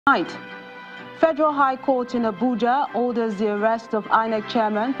Tonight, Federal High Court in Abuja orders the arrest of INEC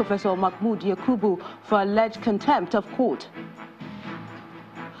Chairman Professor Mahmood Yakubu for alleged contempt of court.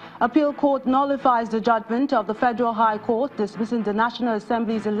 Appeal Court nullifies the judgment of the Federal High Court dismissing the National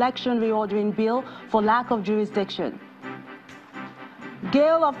Assembly's election reordering bill for lack of jurisdiction.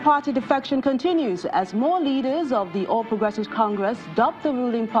 Gale of party defection continues as more leaders of the All Progressives Congress dump the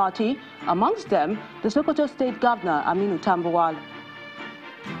ruling party, amongst them the Sokoto State Governor Aminu Tambuwal.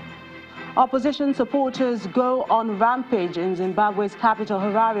 Opposition supporters go on rampage in Zimbabwe's capital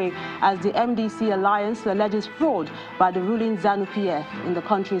Harare as the MDC alliance alleges fraud by the ruling ZANU-PF in the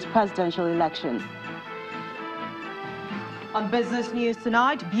country's presidential election. On business news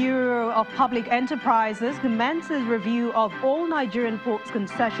tonight, Bureau of Public Enterprises commences review of all Nigerian ports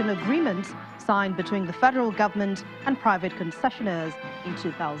concession agreements signed between the federal government and private concessionaires in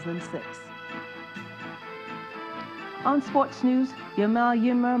 2006. On sports news, Yamal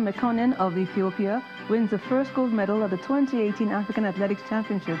Yimmer Mekonnen of Ethiopia wins the first gold medal at the 2018 African Athletics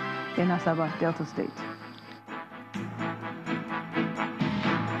Championship in Asaba, Delta State.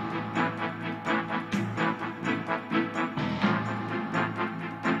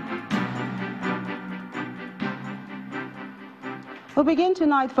 We begin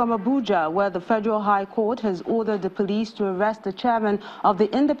tonight from Abuja, where the Federal High Court has ordered the police to arrest the chairman of the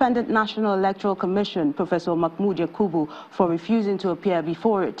Independent National Electoral Commission, Professor Mahmood Yakubu, for refusing to appear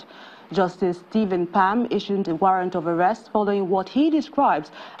before it. Justice Stephen Pam issued a warrant of arrest following what he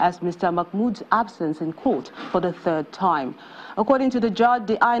describes as Mr. Mahmood's absence in court for the third time. According to the judge,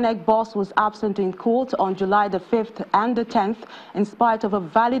 the INEC boss was absent in court on July the 5th and the 10th in spite of a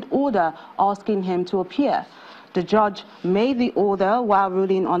valid order asking him to appear. The judge made the order while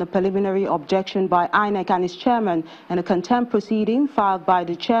ruling on a preliminary objection by INEC and its chairman in a contempt proceeding filed by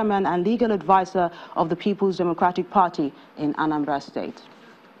the chairman and legal advisor of the People's Democratic Party in Anambra State.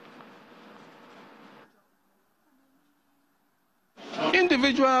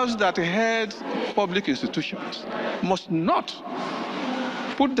 Individuals that head public institutions must not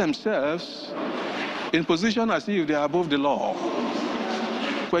put themselves in position as if they are above the law.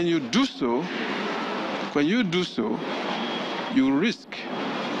 When you do so, you risk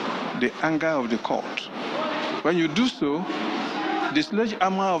the anger of the court. When you do so, the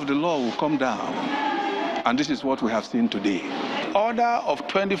sledgehammer of the law will come down. And this is what we have seen today. Order of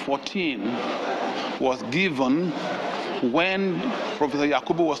 2014 was given when Professor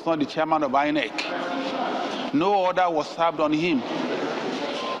Yakubu was not the chairman of INEC. No order was served on him.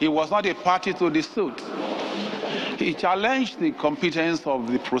 He was not a party to the suit. He challenged the competence of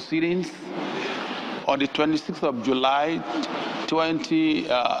the proceedings on the 26th of July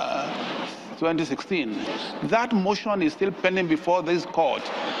 2016. That motion is still pending before this court.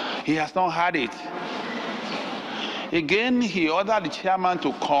 He has not had it. Again, he ordered the chairman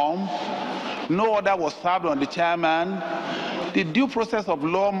to come. No order was served on the chairman. The due process of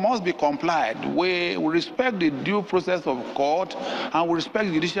law must be complied. We respect the due process of court and we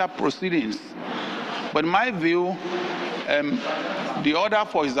respect judicial proceedings. But in my view, the order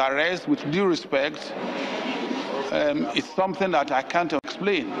for his arrest, with due respect, is something that I can't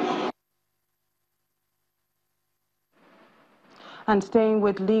explain. And staying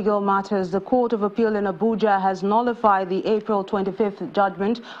with legal matters, the Court of Appeal in Abuja has nullified the April 25th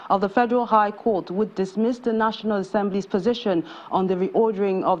judgment of the Federal High Court, which dismissed the National Assembly's position on the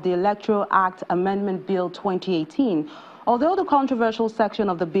reordering of the Electoral Act Amendment Bill 2018. Although the controversial section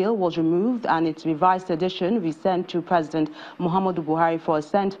of the bill was removed and its revised edition resent to President Muhammadu Buhari for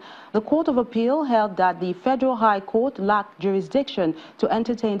assent, the Court of Appeal held that the Federal High Court lacked jurisdiction to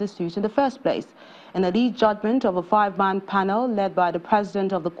entertain the suit in the first place. In a lead judgment of a five-man panel led by the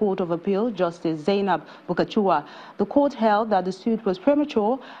President of the Court of Appeal, Justice Zainab Bukachua, the court held that the suit was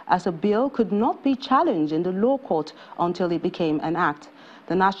premature as a bill could not be challenged in the law court until it became an act.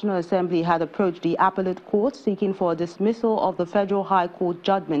 The National Assembly had approached the appellate court seeking for a dismissal of the Federal High Court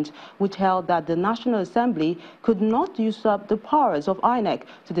judgment, which held that the National Assembly could not usurp the powers of INEC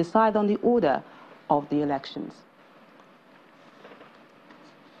to decide on the order of the elections.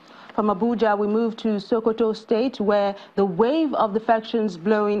 From Abuja, we move to Sokoto State, where the wave of defections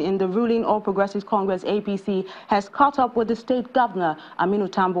blowing in the ruling All Progressives Congress APC has caught up with the state governor, Aminu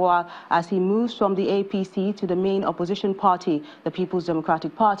Tambuwal, as he moves from the APC to the main opposition party, the People's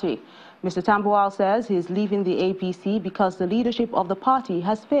Democratic Party. Mr. Tambuwal says he is leaving the APC because the leadership of the party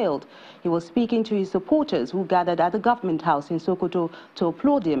has failed. He was speaking to his supporters who gathered at the government house in Sokoto to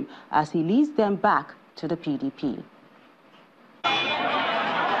applaud him as he leads them back to the PDP.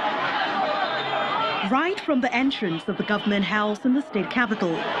 Right from the entrance of the government house in the state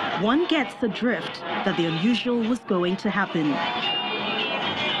capital, one gets the drift that the unusual was going to happen.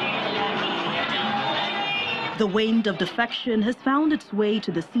 The wind of defection has found its way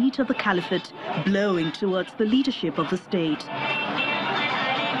to the seat of the caliphate, blowing towards the leadership of the state.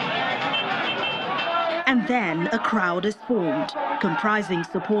 And then a crowd is formed, comprising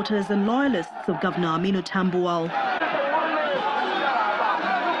supporters and loyalists of Governor Aminu Tambuwal.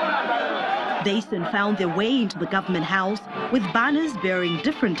 They soon found their way into the government house with banners bearing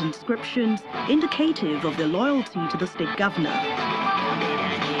different inscriptions indicative of their loyalty to the state governor.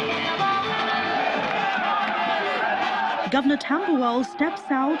 Governor Tambuwal steps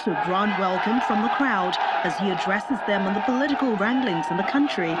out to a grand welcome from the crowd as he addresses them on the political wranglings in the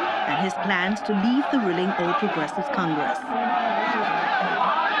country and his plans to leave the ruling All Progressives Congress.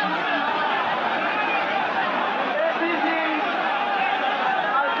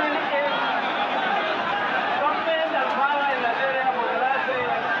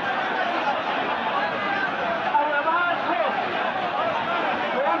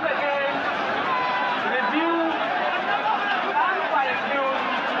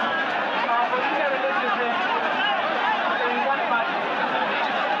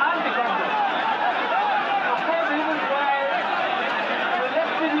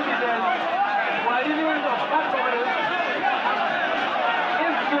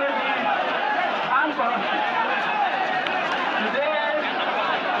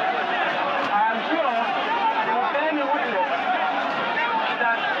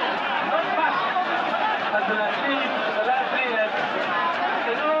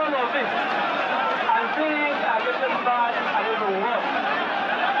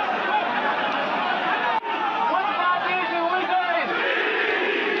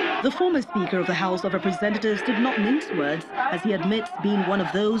 The former Speaker of the House of Representatives did not mince words as he admits being one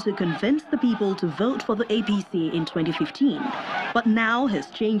of those who convinced the people to vote for the APC in 2015. But now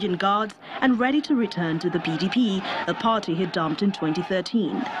he's changing guards and ready to return to the PDP, a party he dumped in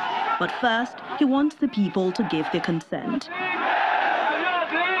 2013. But first, he wants the people to give their consent.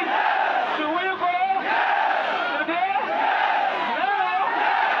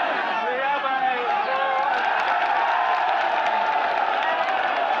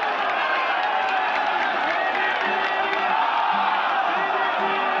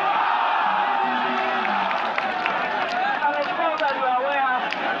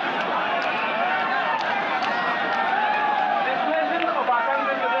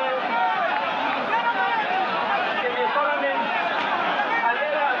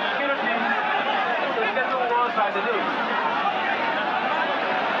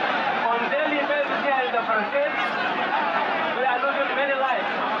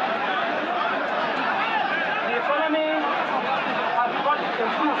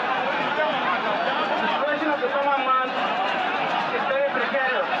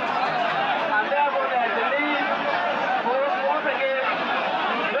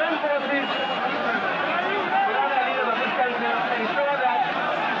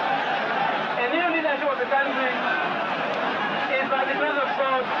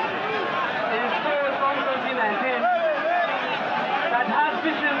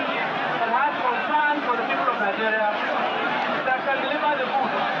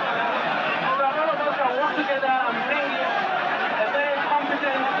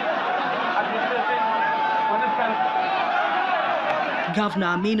 Governor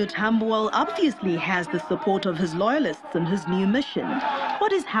Aminu Tambuwal obviously has the support of his loyalists in his new mission.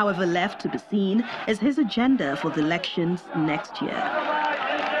 What is, however, left to be seen is his agenda for the elections next year.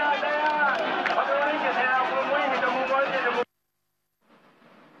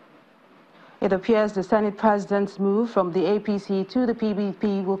 It appears the Senate President's move from the APC to the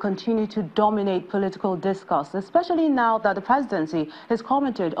PDP will continue to dominate political discourse, especially now that the presidency has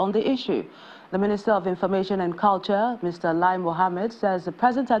commented on the issue. The Minister of Information and Culture, Mr. Lai Mohammed, says the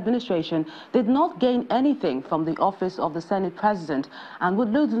present administration did not gain anything from the office of the Senate President and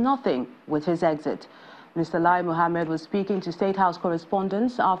would lose nothing with his exit. Mr. Lai Mohammed was speaking to State House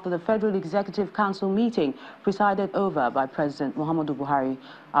correspondents after the Federal Executive Council meeting presided over by President Muhammadu Buhari.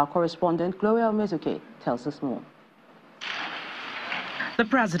 Our correspondent, Gloria Omezuke, tells us more. The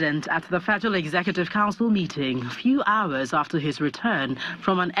President at the Federal Executive Council meeting a few hours after his return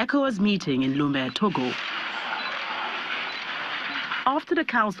from an ECOWAS meeting in Lomé, Togo. After the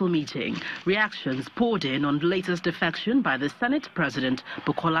council meeting, reactions poured in on the latest defection by the Senate President,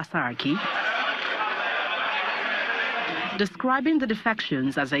 Bukola Saraki, describing the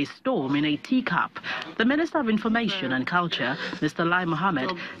defections as a storm in a teacup. The Minister of Information and Culture, Mr. Lai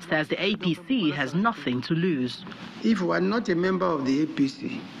Mohammed, says the APC has nothing to lose. If we are not a member of the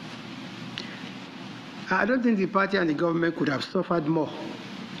APC, I don't think the party and the government could have suffered more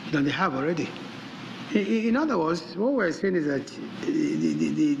than they have already. In other words, what we're saying is that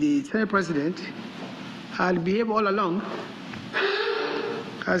the Senate President I'll behave all along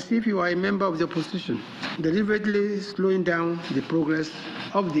as if you are a member of the opposition, deliberately slowing down the progress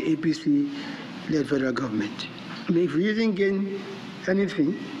of the APC-led federal government. I mean, if we didn't gain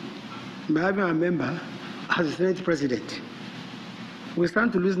anything by having a member as a Senate president, we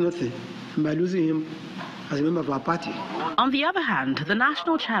stand to lose nothing by losing him as a member of our party. On the other hand, the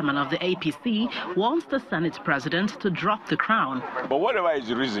national chairman of the APC wants the Senate president to drop the crown. But whatever is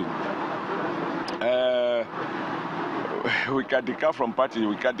the reason, we can declare from party,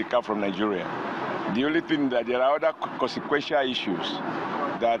 we can't declare from Nigeria. The only thing that there are other consequential issues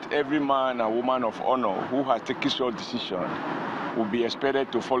that every man and woman of honor who has taken such decision will be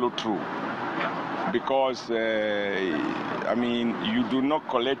expected to follow through. Because, I mean, you do not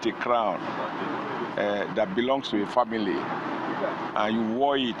collect a crown that belongs to a family and you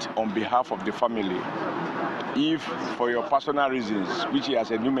wore it on behalf of the family. If, for your personal reasons, which he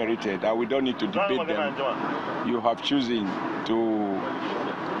has enumerated, and we don't need to debate them, you have chosen to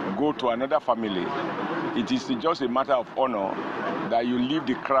go to another family, it is just a matter of honor that you leave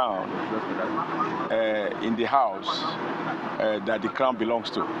the crown in the house that the crown belongs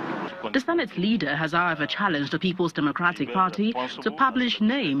to. The Senate leader has, however, challenged the People's Democratic Party to publish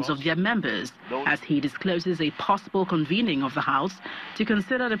names of their members as he discloses a possible convening of the House to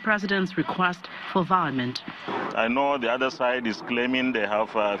consider the president's request for violence. I know the other side is claiming they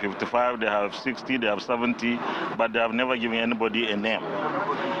have 55, they have 60, they have 70, but they have never given anybody a name.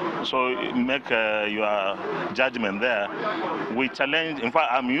 So make your judgment there. We challenge, in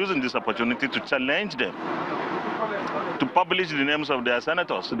fact, I'm using this opportunity to challenge them to publish the names of their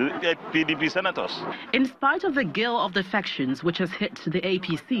senators, the PDP senators. In spite of the gale of defections which has hit the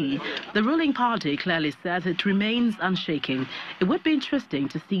APC, the ruling party clearly says it remains unshaken. It would be interesting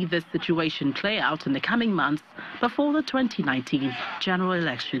to see this situation play out in the coming months before the 2019 general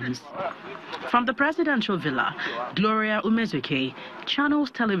elections. From the presidential villa, Gloria Umezuke,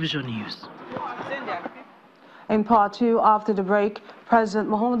 Channels Television News. In part two, after the break, President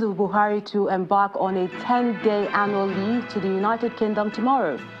Muhammadu Buhari to embark on a 10-day annual leave to the United Kingdom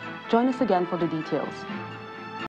tomorrow. Join us again for the details.